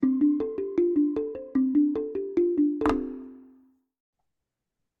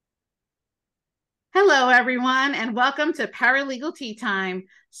Hello, everyone, and welcome to Paralegal Tea Time.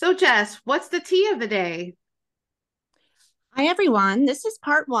 So, Jess, what's the tea of the day? Hi, everyone. This is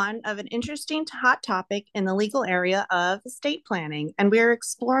part one of an interesting hot topic in the legal area of estate planning, and we're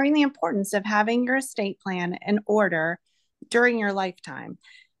exploring the importance of having your estate plan in order during your lifetime.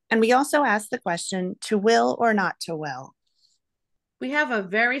 And we also ask the question to will or not to will. We have a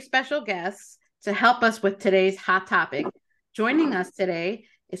very special guest to help us with today's hot topic. Joining us today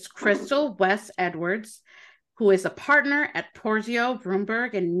is Crystal West Edwards, who is a partner at Porzio,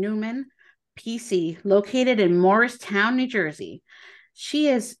 Broomberg, and Newman PC, located in Morristown, New Jersey. She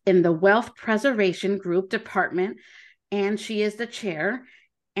is in the Wealth Preservation Group Department, and she is the chair.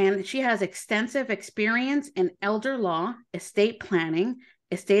 And she has extensive experience in elder law, estate planning,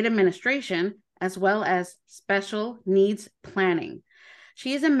 estate administration, as well as special needs planning.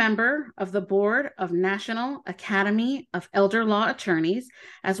 She is a member of the board of National Academy of Elder Law Attorneys,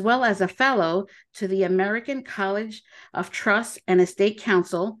 as well as a fellow to the American College of Trust and Estate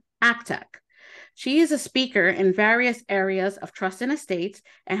Counsel, ACTEC. She is a speaker in various areas of trust and estates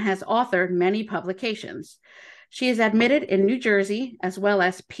and has authored many publications. She is admitted in New Jersey as well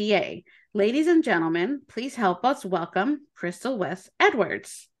as PA. Ladies and gentlemen, please help us welcome Crystal West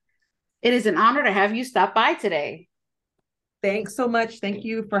Edwards. It is an honor to have you stop by today. Thanks so much. Thank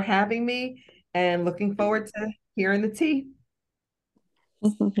you for having me and looking forward to hearing the tea.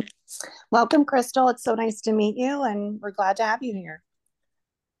 Welcome, Crystal. It's so nice to meet you, and we're glad to have you here.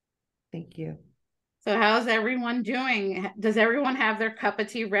 Thank you. So, how's everyone doing? Does everyone have their cup of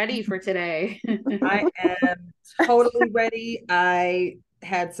tea ready for today? I am totally ready. I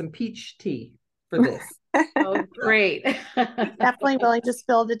had some peach tea for this. Oh, great. Definitely willing to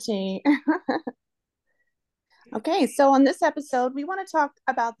spill the tea. Okay, so on this episode, we want to talk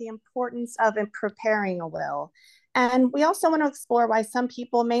about the importance of preparing a will. And we also want to explore why some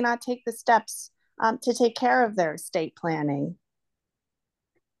people may not take the steps to take care of their estate planning.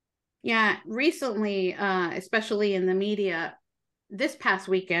 Yeah, recently, especially in the media, this past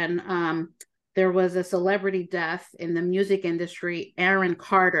weekend, there was a celebrity death in the music industry, Aaron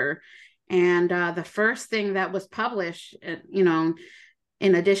Carter. And the first thing that was published,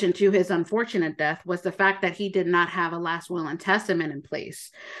 in addition to his unfortunate death, was the fact that he did not have a last will and testament in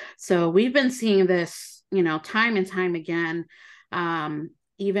place. So we've been seeing this, time and time again,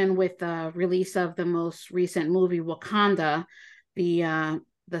 even with the release of the most recent movie, Wakanda, the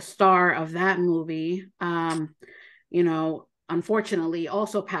star of that movie, unfortunately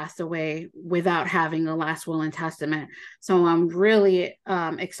also passed away without having a last will and testament. So I'm really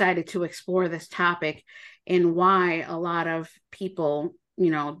excited to explore this topic and why a lot of people,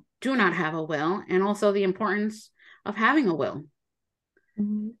 do not have a will, and also the importance of having a will.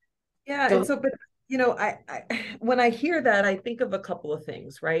 Yeah, So, and so, but I when I hear that, I think of a couple of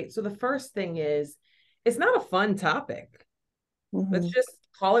things, right? So the first thing is, it's not a fun topic. Let's just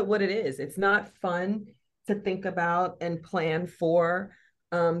call it what it is. It's not fun to think about and plan for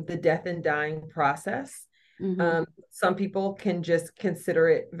the death and dying process. Some people can just consider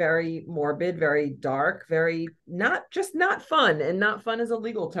it very morbid, very dark, very not fun. And not fun is a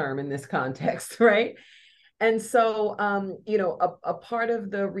legal term in this context, right? And so, a part of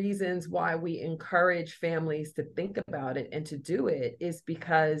the reasons why we encourage families to think about it and to do it is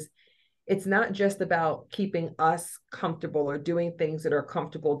because it's not just about keeping us comfortable or doing things that are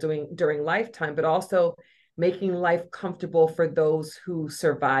comfortable doing during lifetime, but also making life comfortable for those who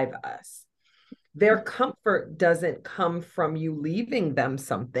survive us. Their comfort doesn't come from you leaving them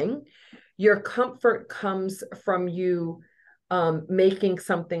something. Your comfort comes from you making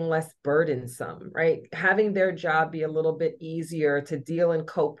something less burdensome, right? Having their job be a little bit easier to deal and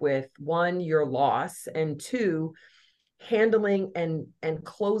cope with, one, your loss, and two, handling and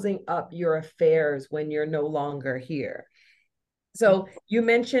closing up your affairs when you're no longer here. So you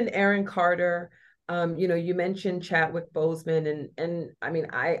mentioned Aaron Carter. You mentioned Chadwick Boseman, and I mean,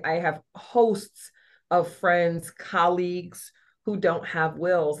 I have hosts of friends, colleagues who don't have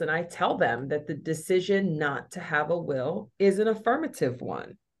wills, and I tell them that the decision not to have a will is an affirmative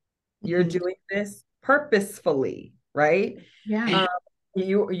one. You're doing this purposefully, right? yeah.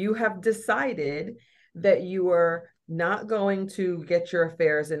 You have decided that you are not going to get your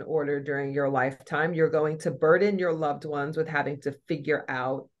affairs in order during your lifetime. You're going to burden your loved ones with having to figure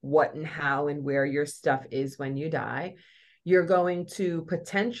out what and how and where your stuff is when you die. You're going to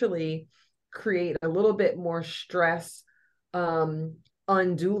potentially create a little bit more stress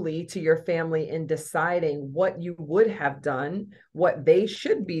unduly to your family in deciding what you would have done, what they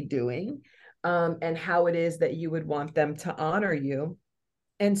should be doing, and how it is that you would want them to honor you.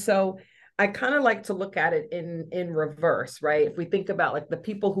 And so I kind of like to look at it in reverse, right? If we think about like the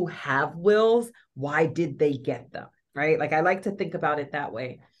people who have wills, why did they get them, right? Like I like to think about it that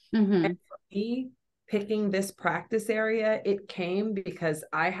way. Mm-hmm. And for me, picking this practice area, it came because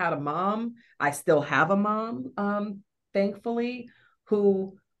I had a mom. I still have a mom, thankfully,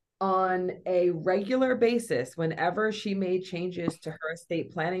 who on a regular basis, whenever she made changes to her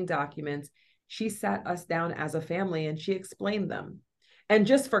estate planning documents, she sat us down as a family and she explained them. And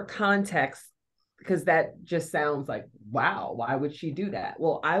just for context, because that just sounds like, wow, why would she do that?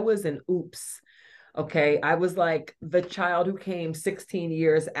 Well, I was an oops. Okay. I was like the child who came 16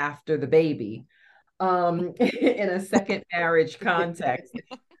 years after the baby, in a second marriage context.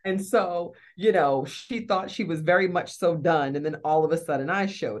 And so, you know, she thought she was very much so done. And then all of a sudden I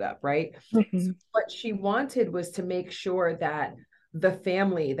showed up, right? So what she wanted was to make sure that the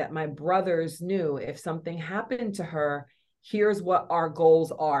family, that my brothers knew if something happened to her, here's what our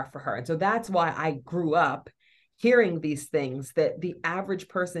goals are for her. And so that's why I grew up hearing these things that the average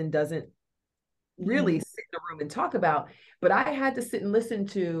person doesn't really sit in a room and talk about. But I had to sit and listen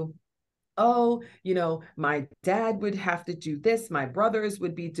to, oh, you know, my dad would have to do this, my brothers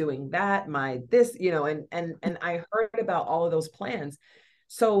would be doing that, my this, you know, and I heard about all of those plans.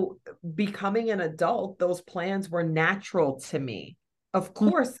 So becoming an adult, those plans were natural to me. Of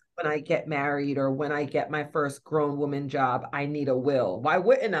course, when I get married or when I get my first grown woman job, I need a will. Why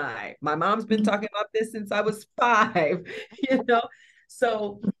wouldn't I? My mom's been talking about this since I was 5, you know?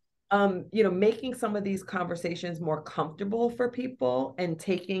 So you know, making some of these conversations more comfortable for people and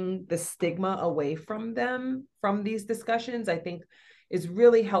taking the stigma away from them from these discussions, I think is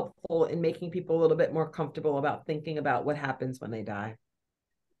really helpful in making people a little bit more comfortable about thinking about what happens when they die.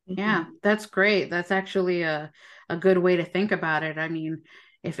 Yeah, that's great. That's actually a good way to think about it. I mean,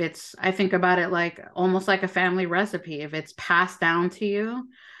 if it's, I think about it like almost like a family recipe. If it's passed down to you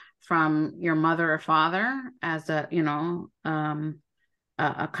from your mother or father as a, you know,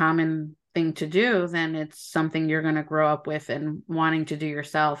 a common thing to do, then it's something you're going to grow up with and wanting to do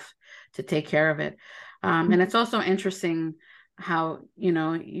yourself to take care of it. And it's also interesting how, you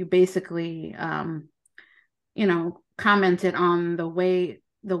know, you basically, you know, commented on the way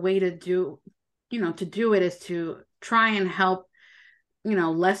to do, you know, to do it is to try and help, you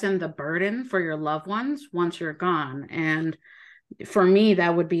know, lessen the burden for your loved ones once you're gone. And for me,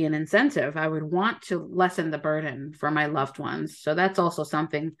 that would be an incentive. I would want to lessen the burden for my loved ones. So that's also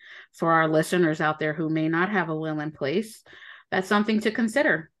something for our listeners out there who may not have a will in place. That's something to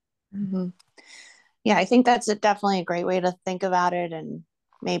consider. Mm-hmm. Yeah, I think that's definitely a great way to think about it. And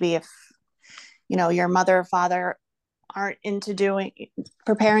maybe if, you know, your mother or father aren't into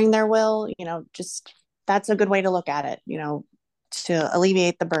preparing their will, you know, just that's a good way to look at it, you know, to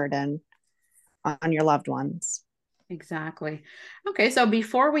alleviate the burden on your loved ones. Exactly. Okay, so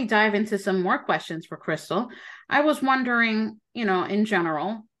before we dive into some more questions for Crystal, I was wondering, you know, in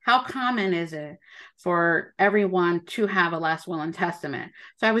general, how common is it for everyone to have a last will and testament?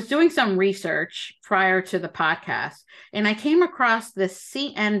 So I was doing some research prior to the podcast, and I came across this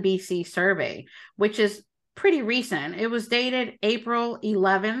CNBC survey, which is pretty recent. It was dated April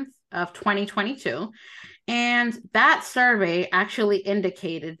 11th of 2022. And that survey actually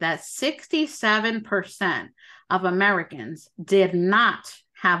indicated that 67% of Americans did not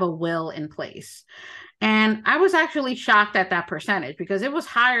have a will in place. And I was actually shocked at that percentage because it was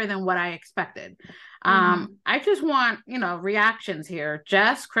higher than what I expected. I just want, you know, reactions here.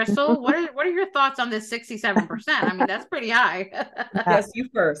 Jess, Crystal, what are your thoughts on this 67%? I mean, that's pretty high. Yes, you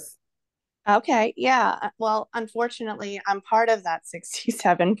first. Okay. Yeah. Well, unfortunately, I'm part of that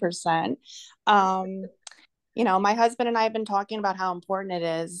 67%. You know, my husband and I have been talking about how important it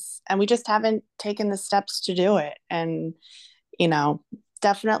is, and we just haven't taken the steps to do it. And, you know,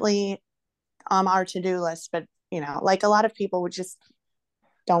 definitely on our to-do list, but, you know, like a lot of people would just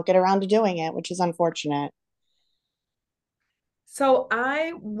don't get around to doing it, which is unfortunate. So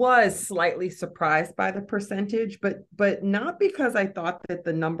I was slightly surprised by the percentage, but not because I thought that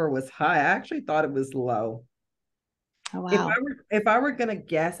the number was high. I actually thought it was low. Oh, wow. If I were gonna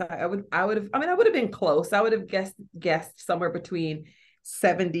guess, I would have, I mean, I would have been close. I would have guessed somewhere between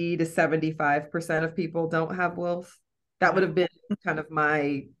 70 to 75% of people don't have wills. That would have been kind of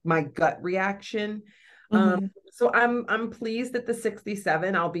my gut reaction. So I'm pleased at the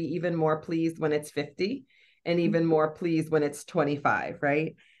 67. I'll be even more pleased when it's 50 and even more pleased when it's 25,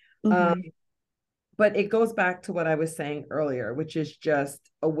 right? But it goes back to what I was saying earlier, which is just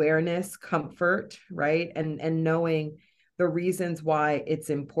awareness, comfort, right? And knowing the reasons why it's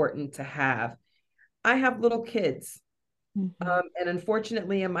important to have. I have little kids. And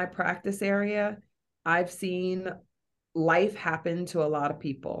unfortunately, in my practice area, I've seen life happen to a lot of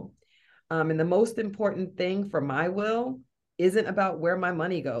people. And the most important thing for my will isn't about where my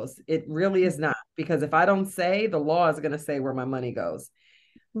money goes. It really is not, because if I don't say, the law is going to say where my money goes.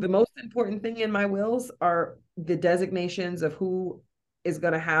 The most important thing in my wills are the designations of who is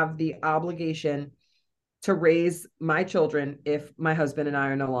going to have the obligation to raise my children if my husband and I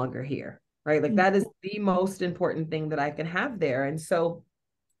are no longer here, right? Like that is the most important thing that I can have there. And so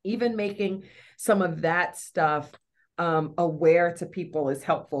even making some of that stuff aware to people is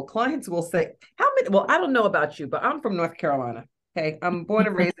helpful. Clients will say, well, I don't know about you, but I'm from North Carolina. Okay. I'm born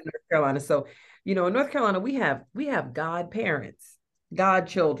and raised in North Carolina. So, in North Carolina, we have godparents,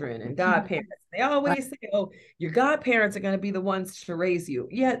 godchildren, and godparents. They always say, oh, your godparents are going to be the ones to raise you.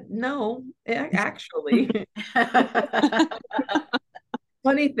 Yeah, no, actually.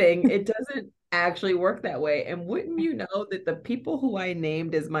 Funny thing, it doesn't actually work that way. And wouldn't you know that the people who I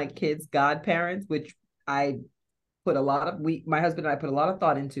named as my kids' godparents, which my husband and I put a lot of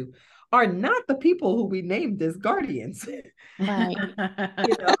thought into, are not the people who we named as guardians. Right.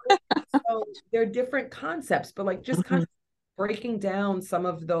 So they're different concepts, but like just kind of breaking down some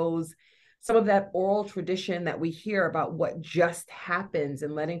of that oral tradition that we hear about what just happens,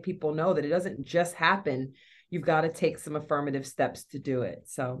 and letting people know that it doesn't just happen. You've got to take some affirmative steps to do it.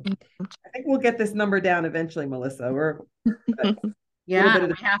 So I think we'll get this number down eventually, Melissa. We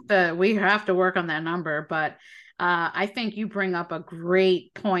have to work on that number, but I think you bring up a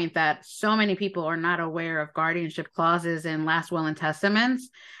great point that so many people are not aware of guardianship clauses in last will and testaments.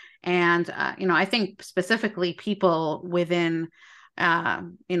 And, I think specifically people within,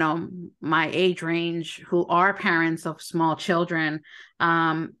 my age range who are parents of small children,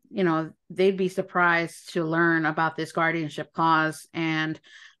 they'd be surprised to learn about this guardianship clause and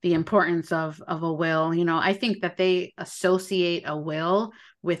the importance of a will. I think that they associate a will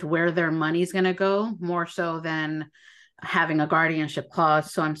with where their money's going to go more so than having a guardianship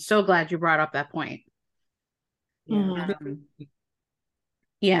clause. So I'm so glad you brought up that point.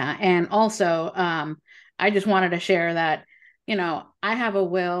 Yeah. And also, I just wanted to share that, I have a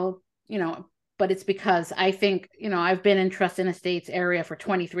will, but it's because I think, I've been in trust and estates area for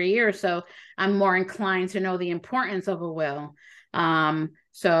 23 years. So I'm more inclined to know the importance of a will. But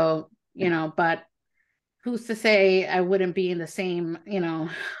who's to say I wouldn't be in the same, in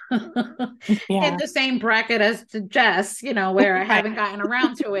the same bracket as to Jess, where I haven't gotten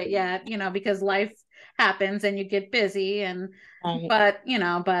around to it yet, because life happens and you get busy but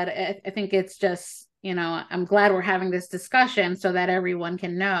I think it's just, I'm glad we're having this discussion so that everyone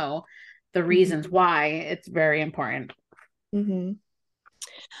can know the reasons why it's very important. All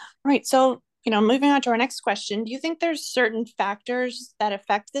right. So, moving on to our next question, do you think there's certain factors that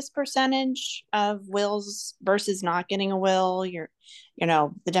affect this percentage of wills versus not getting a will? The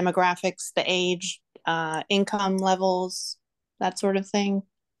demographics, the age, income levels, that sort of thing?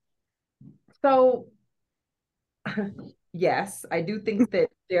 So yes, I do think that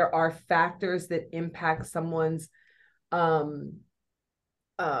there are factors that impact someone's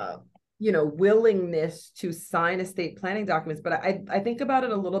willingness to sign estate planning documents. But I think about it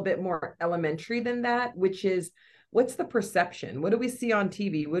a little bit more elementary than that, which is, what's the perception? What do we see on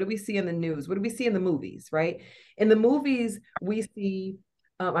TV? What do we see in the news? What do we see in the movies, right? In the movies, we see,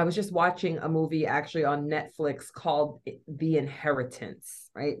 I was just watching a movie actually on Netflix called The Inheritance,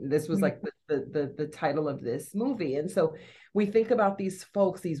 right? This was like the title of this movie. And so we think about these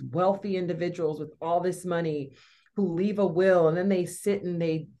folks, these wealthy individuals with all this money who leave a will, and then they sit and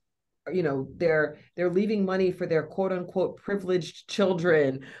they're leaving money for their quote unquote privileged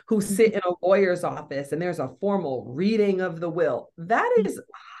children who sit in a lawyer's office, and there's a formal reading of the will. That is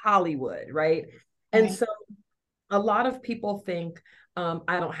Hollywood, right? And so a lot of people think,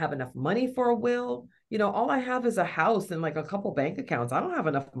 I don't have enough money for a will. All I have is a house and like a couple bank accounts. I don't have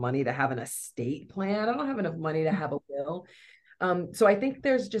enough money to have an estate plan. I don't have enough money to have a will. So I think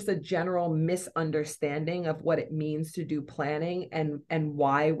there's just a general misunderstanding of what it means to do planning and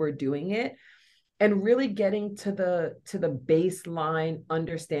why we're doing it, and really getting to the baseline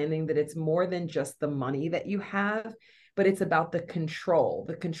understanding that it's more than just the money that you have, but it's about the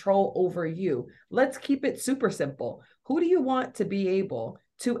control over you. Let's keep it super simple. Who do you want to be able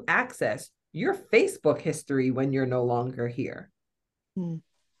to access your Facebook history when you're no longer here?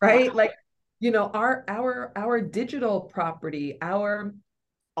 Right? Wow. Like, our digital property, our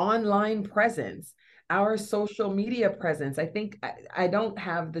online presence, our social media presence. I think I don't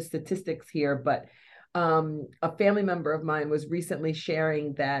have the statistics here, but a family member of mine was recently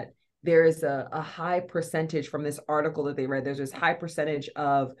sharing that there is a high percentage from this article that they read. There's this high percentage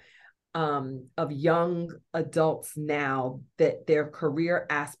of young adults now that their career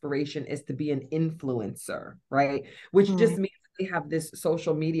aspiration is to be an influencer, right? Which just means we have this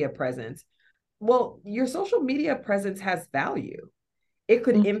social media presence. Well, your social media presence has value. It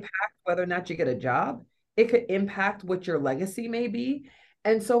could impact whether or not you get a job. It could impact what your legacy may be.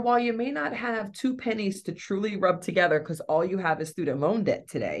 And so while you may not have two pennies to truly rub together because all you have is student loan debt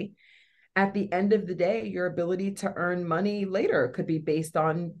today, at the end of the day, your ability to earn money later could be based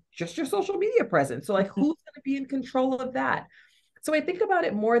on just your social media presence. So like, who's going to be in control of that? So I think about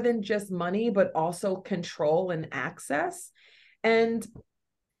it more than just money, but also control and access. And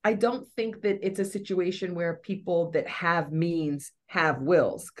I don't think that it's a situation where people that have means have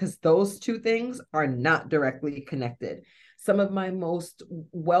wills, because those two things are not directly connected. Some of my most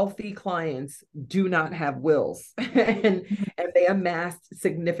wealthy clients do not have wills and they amassed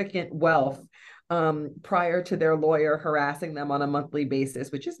significant wealth prior to their lawyer harassing them on a monthly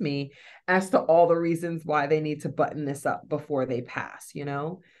basis, which is me, as to all the reasons why they need to button this up before they pass, you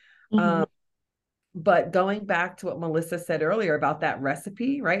know? But going back to what Melissa said earlier about that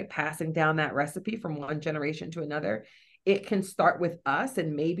recipe, right? Passing down that recipe from one generation to another, it can start with us,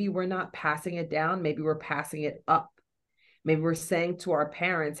 and maybe we're not passing it down. Maybe we're passing it up. Maybe we're saying to our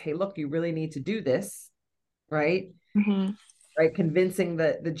parents, hey, look, you really need to do this, right? Right? Convincing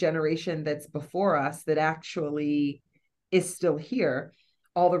the generation that's before us that actually is still here,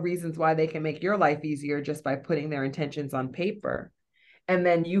 all the reasons why they can make your life easier just by putting their intentions on paper. And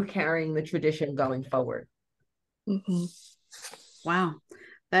then you carrying the tradition going forward. Wow.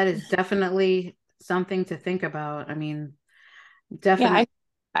 That is definitely something to think about. I mean, definitely. Yeah,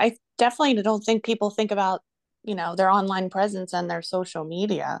 I definitely don't think people think about, you know, their online presence and their social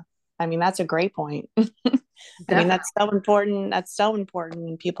media. I mean, that's a great point. I mean, that's so important. That's so important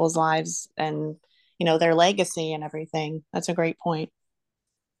in people's lives and, you know, their legacy and everything. That's a great point.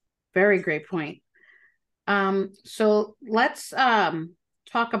 Very great point. So let's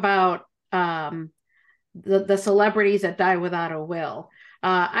talk about the celebrities that die without a will.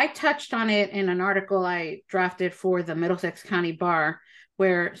 I touched on it in an article I drafted for the Middlesex County Bar,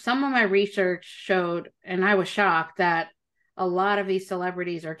 where some of my research showed, and I was shocked, that a lot of these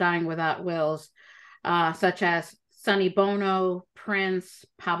celebrities are dying without wills, such as Sonny Bono, Prince,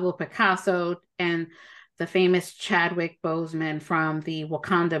 Pablo Picasso, and the famous Chadwick Boseman from the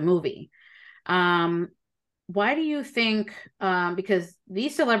Wakanda movie. Why do you think, because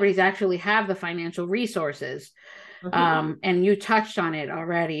these celebrities actually have the financial resources, and you touched on it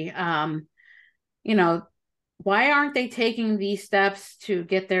already, you know, why aren't they taking these steps to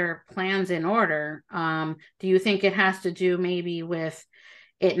get their plans in order? Do you think it has to do maybe with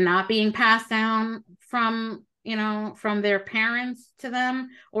it not being passed down from, you know, from their parents to them?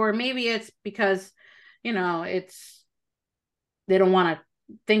 Or maybe it's because, you know, they don't want to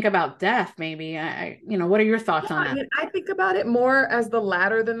think about death, maybe. You know, what are your thoughts on that? I think about it more as the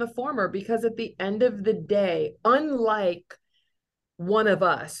latter than the former, because at the end of the day, unlike one of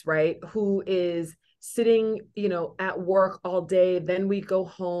us, right, who is sitting, you know, at work all day, then we go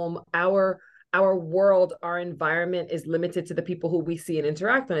home, our world, our environment is limited to the people who we see and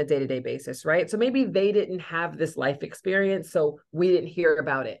interact on a day-to-day basis, right? So maybe they didn't have this life experience, so we didn't hear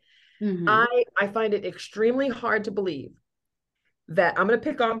about it. I find it extremely hard to believe that, I'm going to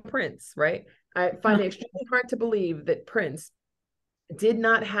pick on Prince, right? I find it extremely hard to believe that Prince did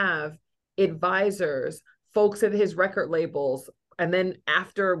not have advisors, folks at his record labels, and then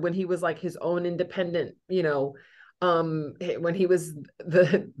after, when he was like his own independent, you know, when he was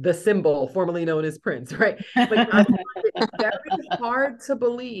the symbol formerly known as Prince, right? Like, I find it very hard to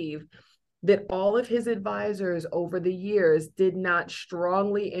believe that all of his advisors over the years did not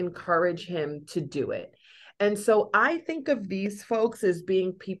strongly encourage him to do it. And so I think of these folks as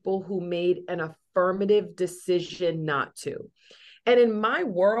being people who made an affirmative decision not to. And in my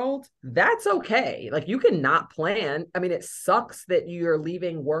world, that's okay. Like, you can not plan. I mean, it sucks that you're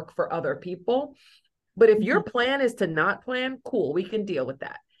leaving work for other people. But if your plan is to not plan, cool, we can deal with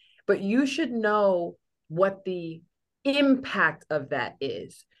that. But you should know what the impact of that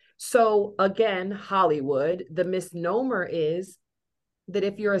is. So again, Hollywood, the misnomer is that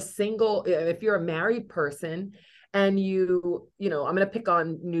if you're a married person and you know, I'm going to pick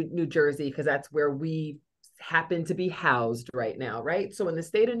on New Jersey because that's where we happen to be housed right now, right? So in the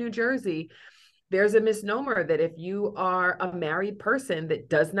state of New Jersey, there's a misnomer that if you are a married person that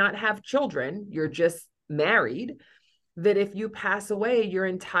does not have children, you're just married, that if you pass away, your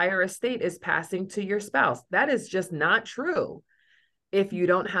entire estate is passing to your spouse. That is just not true. If you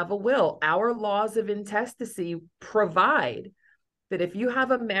don't have a will, our laws of intestacy provide that if you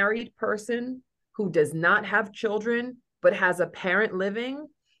have a married person who does not have children, but has a parent living,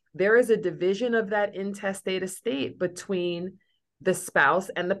 there is a division of that intestate estate between the spouse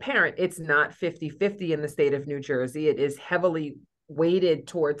and the parent. It's not 50-50 in the state of New Jersey. It is heavily weighted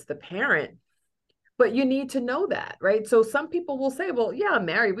towards the parent. But you need to know that, right? So some people will say, well, yeah, I'm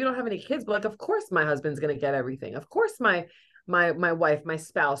married. We don't have any kids, but like, of course my husband's going to get everything. Of course my wife, my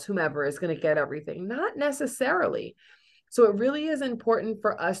spouse, whomever is going to get everything. Not necessarily. So it really is important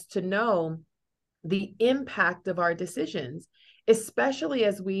for us to know the impact of our decisions, especially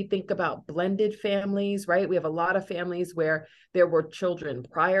as we think about blended families, right? We have a lot of families where there were children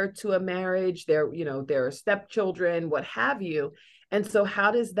prior to a marriage, there are stepchildren, what have you. And so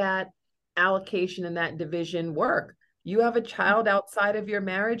how does that allocation and that division work? You have a child outside of your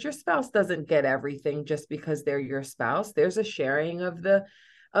marriage, your spouse doesn't get everything just because they're your spouse. There's a sharing of the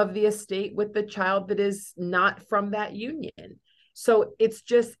estate with the child that is not from that union. So it's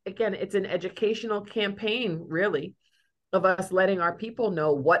just, again, it's an educational campaign, really, of us letting our people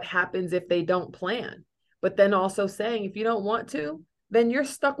know what happens if they don't plan. But then also saying, if you don't want to, then you're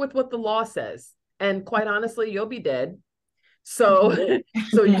stuck with what the law says. And quite honestly, you'll be dead. So, you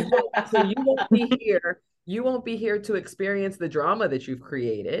won't be here. You won't be here to experience the drama that you've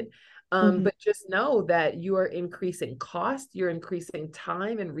created. But just know that you are increasing cost, you're increasing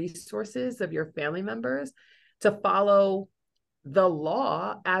time and resources of your family members to follow the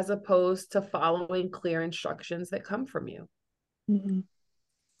law as opposed to following clear instructions that come from you.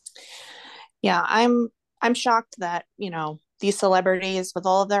 Yeah, I'm shocked that, these celebrities with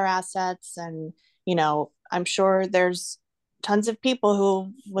all of their assets and, I'm sure there's tons of people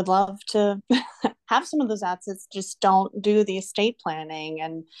who would love to have some of those assets, just don't do the estate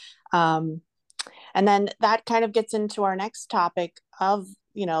planning. And then that kind of gets into our next topic of,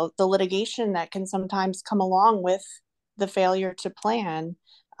 the litigation that can sometimes come along with the failure to plan.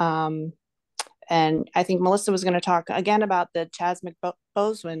 And I think Melissa was going to talk again about the Chaz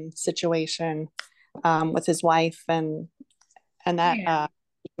McBoseman situation with his wife and that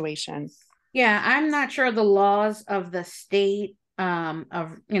situation. Yeah, I'm not sure the laws of the state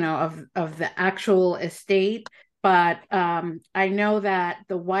of the actual estate, but I know that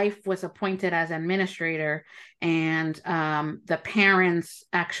the wife was appointed as administrator, and the parents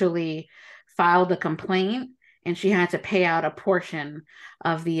actually filed a complaint, and she had to pay out a portion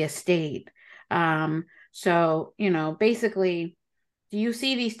of the estate. So, basically, do you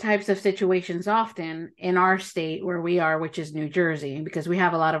see these types of situations often in our state where we are, which is New Jersey? Because we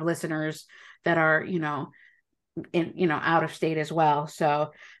have a lot of listeners that are, out of state as well.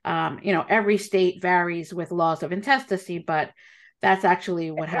 So, every state varies with laws of intestacy, but that's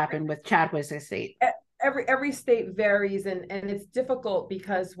actually what happened with Chadwick's estate. Every state varies, and it's difficult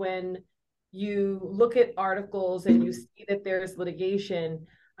because when you look at articles and you see that there's litigation,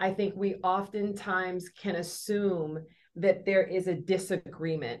 I think we oftentimes can assume that there is a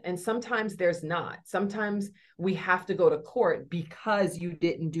disagreement, and sometimes there's not. Sometimes we have to go to court because you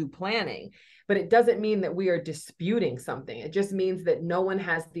didn't do planning, but it doesn't mean that we are disputing something. It just means that no one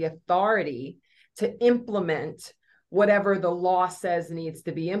has the authority to implement whatever the law says needs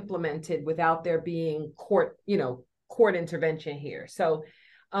to be implemented without there being court intervention here. So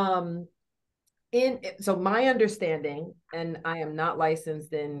so my understanding, and I am not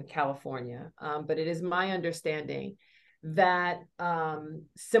licensed in California, but it is my understanding that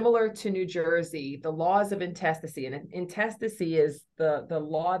similar to New Jersey, the laws of intestacy, and intestacy is the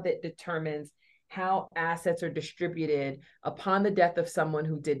law that determines how assets are distributed upon the death of someone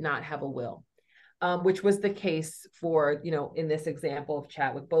who did not have a will, which was the case for, in this example of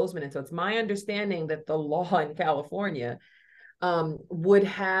Chadwick Boseman. And so it's my understanding that the law in California would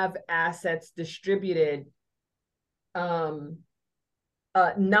have assets distributed not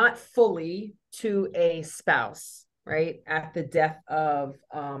fully to a spouse, right, at the death of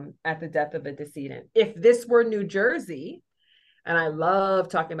a decedent. If this were New Jersey, and I love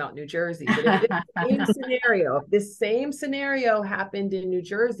talking about New Jersey, but if this same scenario happened in New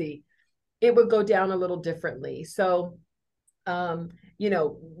Jersey, it would go down a little differently. So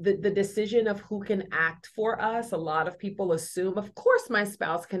the decision of who can act for us, a lot of people assume, of course my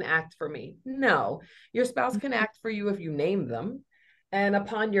spouse can act for me. No, your spouse can act for you if you name them. And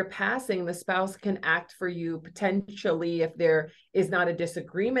upon your passing, the spouse can act for you potentially if there is not a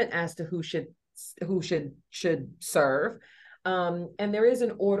disagreement as to who should serve. And there is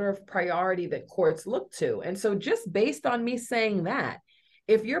an order of priority that courts look to. And so just based on me saying that,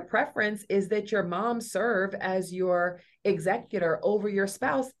 if your preference is that your mom serve as your executor over your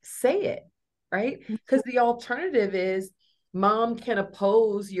spouse, say it, right? Because the alternative is mom can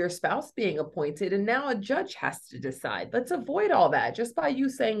oppose your spouse being appointed, and now a judge has to decide. Let's avoid all that just by you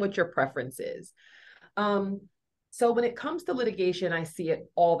saying what your preference is. So when it comes to litigation, I see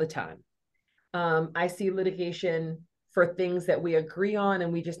it all the time. I see litigation for things that we agree on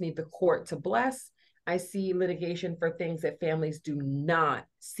and we just need the court to bless. I see litigation for things that families do not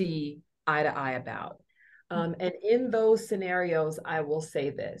see eye to eye about. And in those scenarios, I will say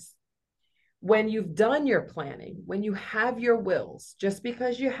this. When you've done your planning, when you have your wills, just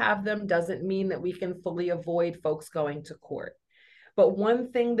because you have them doesn't mean that we can fully avoid folks going to court. But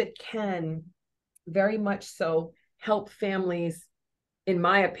one thing that can very much so help families, in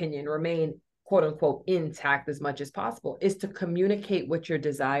my opinion, remain quote unquote intact as much as possible is to communicate what your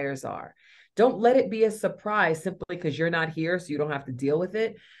desires are. Don't let it be a surprise simply because you're not here so you don't have to deal with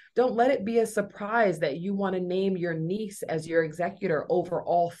it. Don't let it be a surprise that you want to name your niece as your executor over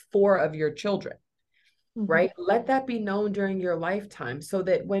all 4 of your children, right? Let that be known during your lifetime so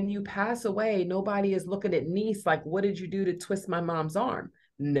that when you pass away, nobody is looking at niece like, what did you do to twist my mom's arm?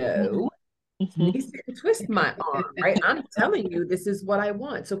 No, niece didn't twist my arm, right? I'm telling you, this is what I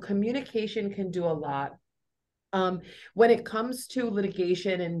want. So communication can do a lot. When it comes to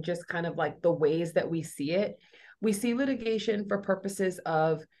litigation and just kind of like the ways that we see litigation for purposes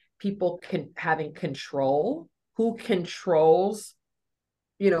of people having control, who controls,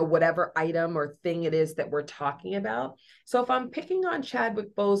 whatever item or thing it is that we're talking about. So if I'm picking on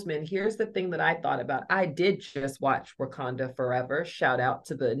Chadwick Boseman, here's the thing that I thought about. I did just watch Wakanda Forever. Shout out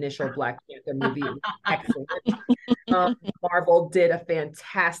to the initial Black Panther movie. Excellent. Marvel did a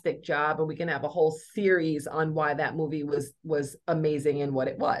fantastic job, and we can have a whole series on why that movie was amazing and what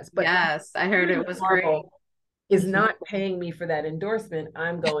it was. But yes, I heard it was Marvel great. Is not paying me for that endorsement.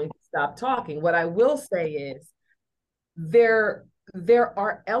 I'm going to stop talking. What I will say is there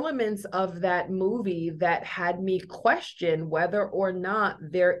are elements of that movie that had me question whether or not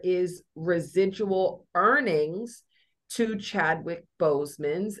there is residual earnings to Chadwick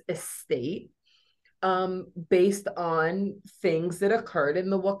Boseman's estate based on things that occurred in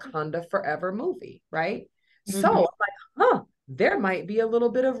the Wakanda Forever movie, right? So I'm like, there might be a little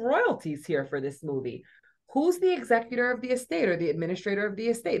bit of royalties here for this movie. Who's the executor of the estate or the administrator of the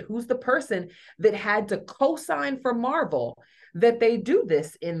estate? Who's the person that had to co-sign for Marvel that they do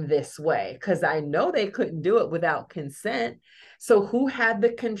this in this way? Because I know they couldn't do it without consent. So who had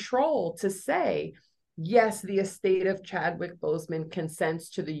the control to say, yes, the estate of Chadwick Boseman consents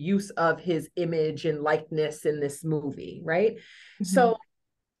to the use of his image and likeness in this movie, right? So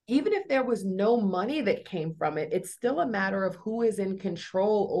even if there was no money that came from it, it's still a matter of who is in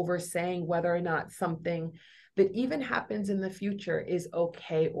control over saying whether or not something that even happens in the future is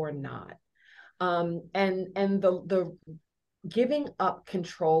okay or not. And the giving up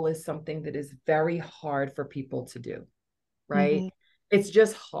control is something that is very hard for people to do, right? It's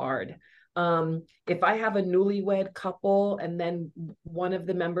just hard. If I have a newlywed couple and then one of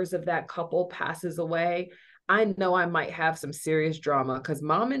the members of that couple passes away, I know I might have some serious drama because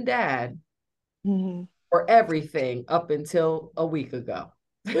mom and dad were everything up until a week ago,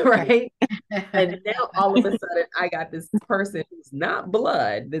 right? And now all of a sudden I got this person who's not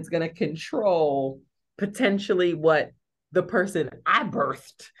blood that's going to control potentially what the person I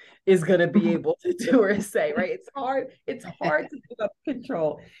birthed is going to be able to do or say, right? It's hard to give up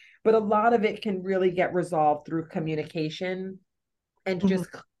control, but a lot of it can really get resolved through communication and just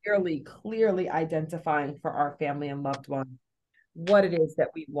clearly identifying for our family and loved ones what it is that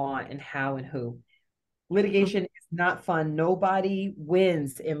we want and how and who. Litigation is not fun. Nobody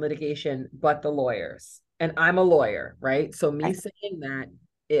wins in litigation but the lawyers. And I'm a lawyer, right? So me saying that,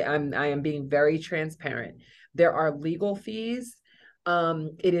 I am being very transparent. There are legal fees.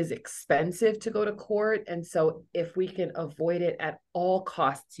 It is expensive to go to court. And so if we can avoid it at all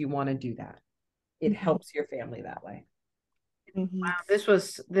costs, you want to do that. It helps your family that way. Wow, this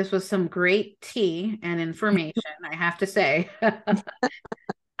was some great tea and information, I have to say.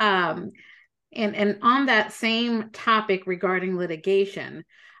 And on that same topic regarding litigation,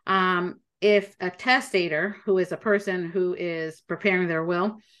 if a testator, who is a person who is preparing their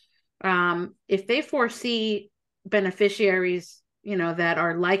will, if they foresee beneficiaries, that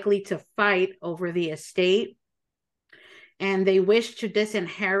are likely to fight over the estate, and they wish to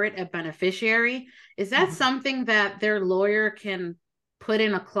disinherit a beneficiary, is that something that their lawyer can put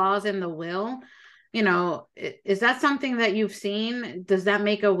in a clause in the will? Is that something that you've seen? Does that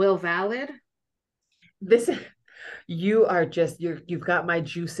make a will valid? You've got my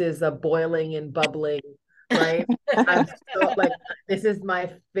juices boiling and bubbling, right? I'm so like, this is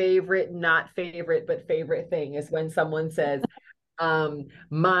my favorite, not favorite, but favorite thing is when someone says,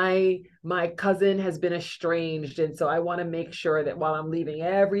 my cousin has been estranged, and so I want to make sure that while I'm leaving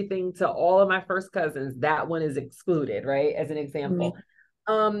everything to all of my first cousins, that one is excluded, right? As an example.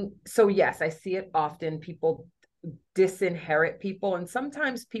 So yes, I see it often. People disinherit people, and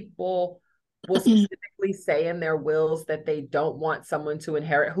sometimes people will specifically say in their wills that they don't want someone to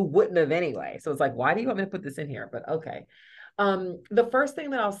inherit who wouldn't have anyway. So it's like, why do you want me to put this in here? But okay. The first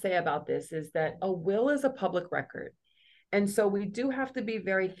thing that I'll say about this is that a will is a public record. And so we do have to be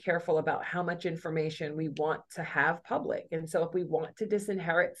very careful about how much information we want to have public. And so if we want to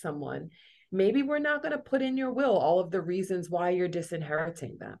disinherit someone, maybe we're not going to put in your will all of the reasons why you're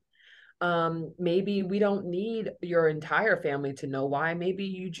disinheriting them. Maybe we don't need your entire family to know why. Maybe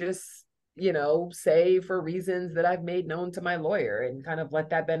you just, say for reasons that I've made known to my lawyer, and kind of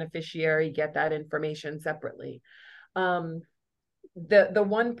let that beneficiary get that information separately. The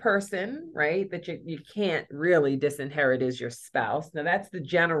one person, right, that you can't really disinherit is your spouse. Now, that's the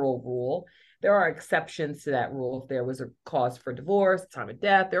general rule. There are exceptions to that rule. If there was a cause for divorce, time of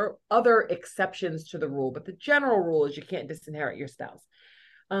death, there are other exceptions to the rule, but the general rule is you can't disinherit your spouse.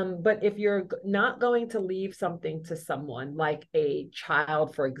 But if you're not going to leave something to someone, like a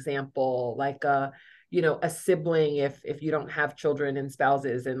child, for example, like a sibling, if you don't have children and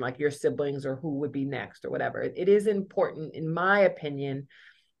spouses, and like your siblings, or who would be next or whatever, it is important, in my opinion,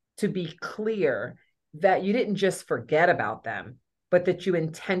 to be clear that you didn't just forget about them, but that you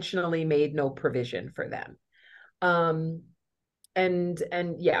intentionally made no provision for them. And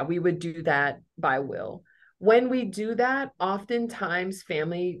yeah, we would do that by will. When we do that, oftentimes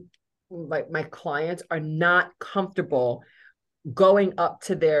family, like my clients, are not comfortable going up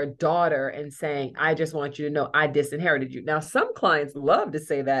to their daughter and saying, I just want you to know I disinherited you. Now, some clients love to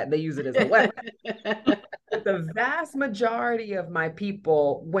say that, and they use it as a weapon. But the vast majority of my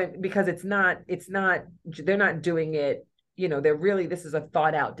people, because they're not doing it, this is a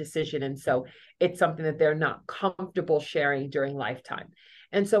thought out decision. And so it's something that they're not comfortable sharing during lifetime.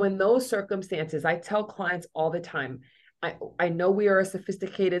 And so in those circumstances, I tell clients all the time, I know we are a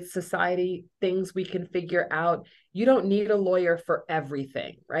sophisticated society, things we can figure out. You don't need a lawyer for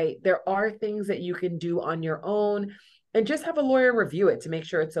everything, right? There are things that you can do on your own, and just have a lawyer review it to make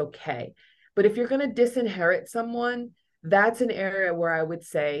sure it's okay. But if you're going to disinherit someone, that's an area where I would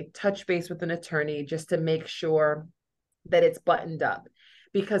say touch base with an attorney just to make sure that it's buttoned up.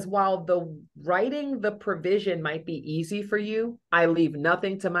 Because while writing the provision might be easy for you, I leave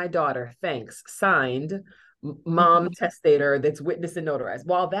nothing to my daughter, thanks, signed, mom testator, that's witnessed and notarized.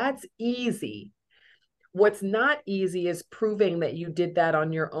 While that's easy, what's not easy is proving that you did that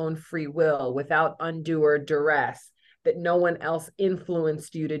on your own free will, without undue or duress, that no one else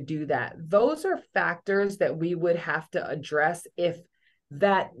influenced you to do that. Those are factors that we would have to address if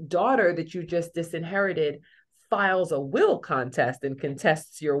that daughter that you just disinherited files a will contest and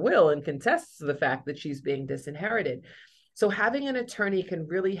contests your will and contests the fact that she's being disinherited. So having an attorney can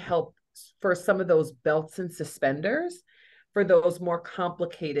really help for some of those belts and suspenders for those more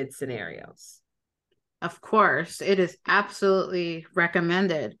complicated scenarios. Of course, it is absolutely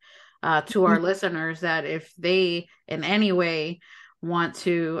recommended to our listeners that if they in any way want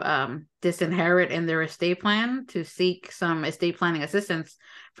to disinherit in their estate plan, to seek some estate planning assistance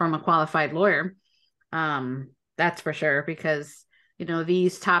from a qualified lawyer. That's for sure, because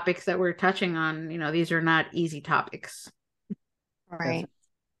these topics that we're touching on, these are not easy topics. Right.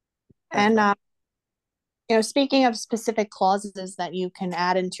 And speaking of specific clauses that you can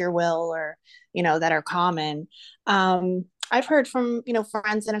add into your will, or that are common, I've heard from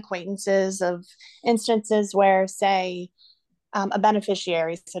friends and acquaintances of instances where, say, a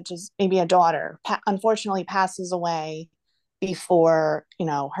beneficiary, such as maybe a daughter, unfortunately passes away before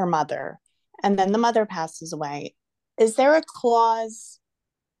her mother, and then the mother passes away. Is there a clause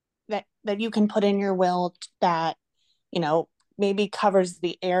that you can put in your will that maybe covers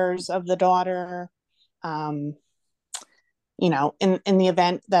the heirs of the daughter, in the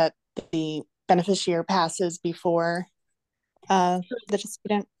event that the beneficiary passes before the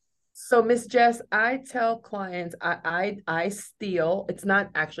decedent? So, Miss Jess, I tell clients, I steal. It's not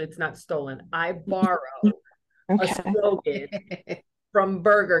stolen. I borrow a slogan from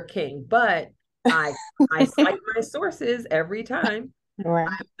Burger King, but I cite my sources every time. Right.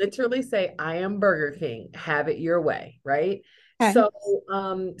 I literally say, I am Burger King, have it your way, right? Okay.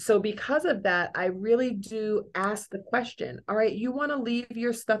 So because of that, I really do ask the question, all right, you want to leave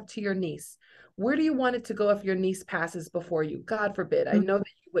your stuff to your niece. Where do you want it to go if your niece passes before you? God forbid. I know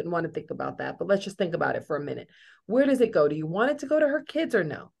that you wouldn't want to think about that, but let's just think about it for a minute. Where does it go? Do you want it to go to her kids or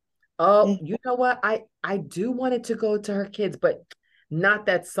no? Oh, you know what? I do want it to go to her kids, but not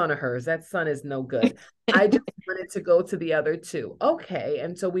that son of hers. That son is no good. I just want it to go to the other two. Okay.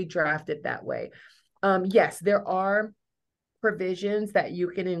 And so we draft it that way. Yes, there are provisions that you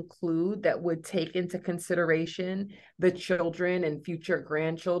can include that would take into consideration the children and future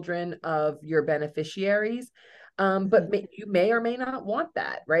grandchildren of your beneficiaries. But you may or may not want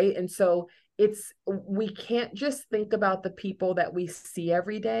that, right? And so we can't just think about the people that we see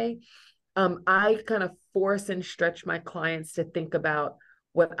every day. I kind of force and stretch my clients to think about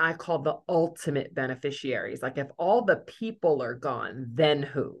what I call the ultimate beneficiaries. Like if all the people are gone, then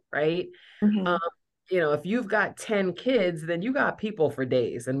who, right? Mm-hmm. If you've got 10 kids, then you got people for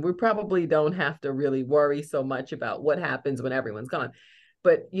days. And we probably don't have to really worry so much about what happens when everyone's gone.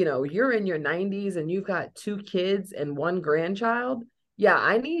 But, you're in your 90s and you've got 2 kids and 1 grandchild. Yeah,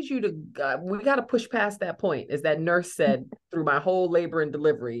 I need you to, we got to push past that point, as that nurse said through my whole labor and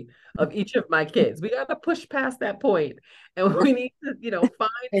delivery of each of my kids. We got to push past that point, and we need to,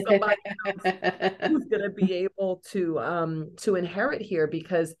 find somebody else who's going to be able to inherit here,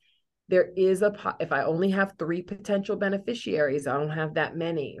 because there is if I only have 3 potential beneficiaries, I don't have that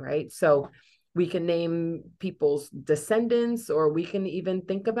many, right? So we can name people's descendants, or we can even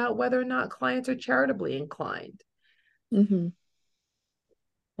think about whether or not clients are charitably inclined. Mm-hmm.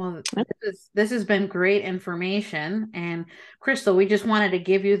 Well, this has been great information. And Crystal, we just wanted to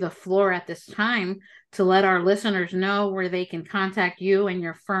give you the floor at this time to let our listeners know where they can contact you and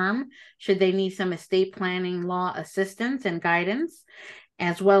your firm should they need some estate planning law assistance and guidance,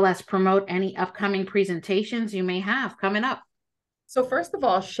 as well as promote any upcoming presentations you may have coming up. So first of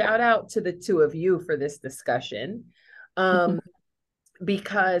all, shout out to the 2 of you for this discussion,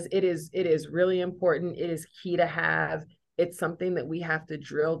 because it is really important. It is key to have. It's something that we have to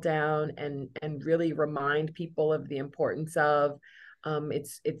drill down and really remind people of the importance of.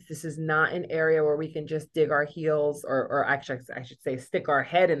 This is not an area where we can just dig our heels, or actually I should say stick our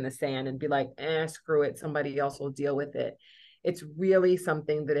head in the sand and be like, screw it, somebody else will deal with it. It's really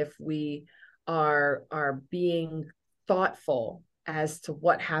something that if we are being thoughtful as to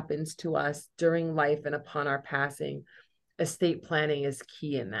what happens to us during life and upon our passing, estate planning is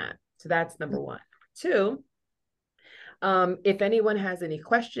key in that. So that's number 1. 2, if anyone has any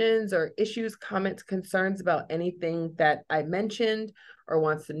questions or issues, comments, concerns about anything that I mentioned, or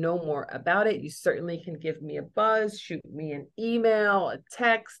wants to know more about it, you certainly can give me a buzz, shoot me an email, a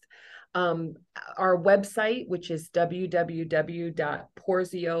text. Our website, which is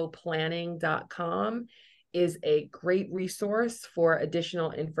www.porzioplanning.com, is a great resource for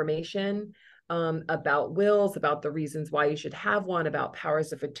additional information about wills, about the reasons why you should have one, about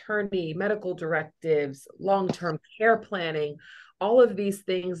powers of attorney, medical directives, long-term care planning, all of these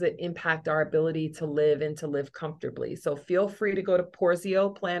things that impact our ability to live and to live comfortably. So feel free to go to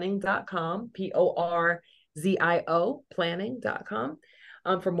porzioplanning.com, PORZIO planning.com.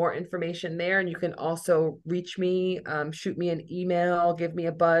 For more information there. And you can also reach me, shoot me an email, give me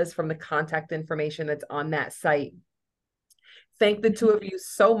a buzz from the contact information that's on that site. Thank the 2 of you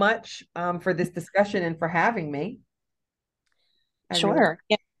so much for this discussion and for having me. Sure.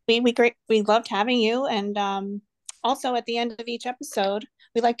 Yeah, we loved having you. And also at the end of each episode,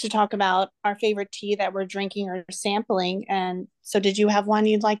 we like to talk about our favorite tea that we're drinking or sampling. And so did you have one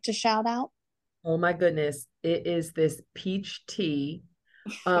you'd like to shout out? Oh my goodness. It is this peach tea.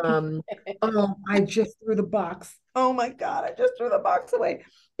 I just threw the box. Oh my God, I just threw the box away.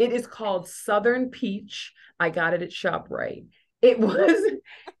 It is called Southern Peach. I got it at ShopRite. It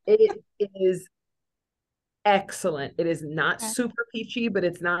is excellent. It is not super peachy, but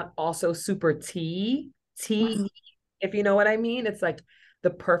it's not also super tea, if you know what I mean. It's like the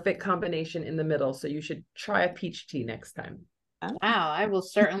perfect combination in the middle. So you should try a peach tea next time. Wow, I will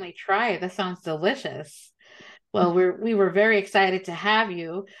certainly try it. That sounds delicious. Well, we were very excited to have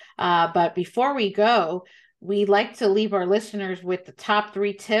you. But before we go, we like to leave our listeners with the top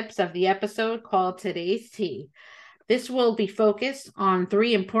 3 tips of the episode called Today's Tea. This will be focused on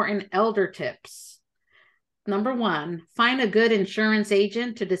 3 important elder tips. Number 1, find a good insurance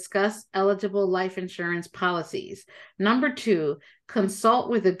agent to discuss eligible life insurance policies. Number 2, consult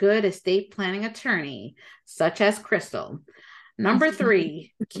with a good estate planning attorney, such as Crystal. Number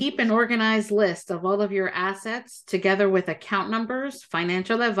 3, keep an organized list of all of your assets together with account numbers,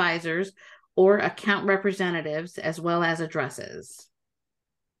 financial advisors, or account representatives, as well as addresses.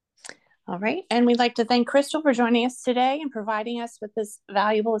 All right. And we'd like to thank Crystal for joining us today and providing us with this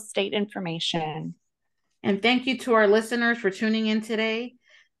valuable estate information. And thank you to our listeners for tuning in today.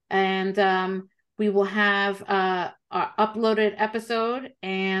 And we will have our uploaded episode,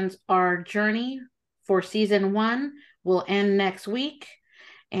 and our journey for season 1 will end next week.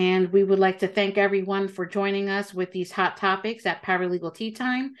 And we would like to thank everyone for joining us with these hot topics at Paralegal Tea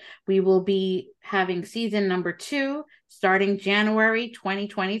Time. We will be having season number 2 starting January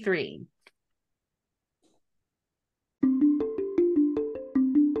 2023.